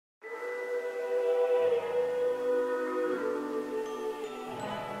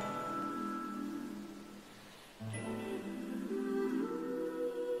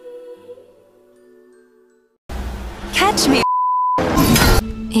catch me.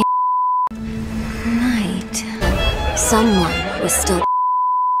 Night. Someone was still.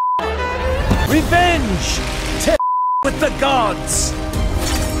 Revenge! With the gods!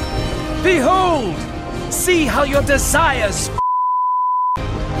 Behold! See how your desires.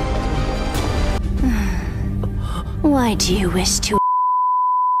 Why do you wish to,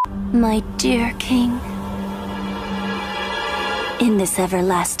 my dear king? In this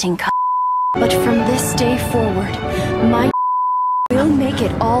everlasting but from this day forward, my will make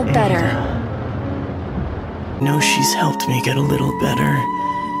it all better. I know she's helped me get a little better,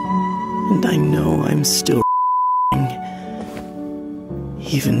 and I know I'm still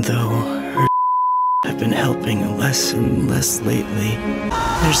even though her have been helping less and less lately.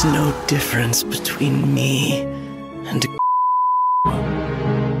 There's no difference between me and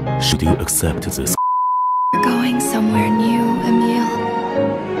Should you accept this? We're going somewhere new, Emile.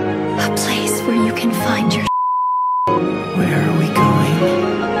 A place where you can find your. Where are we going?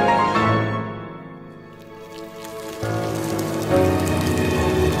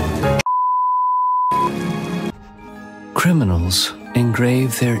 Criminals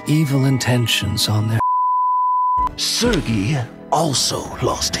engrave their evil intentions on their. Sergei also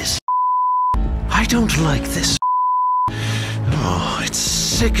lost his. I don't like this. Oh, it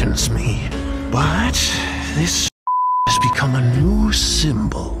sickens me. But this has become a new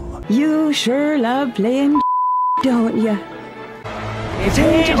symbol. You sure love playing, don't ya? It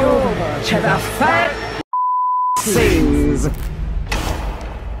ain't over till the fat sings.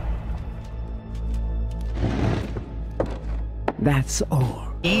 That's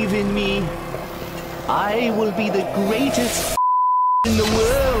all. Even me, I will be the greatest in the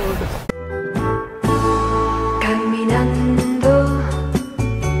world. Caminando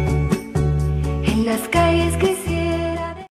en las calles que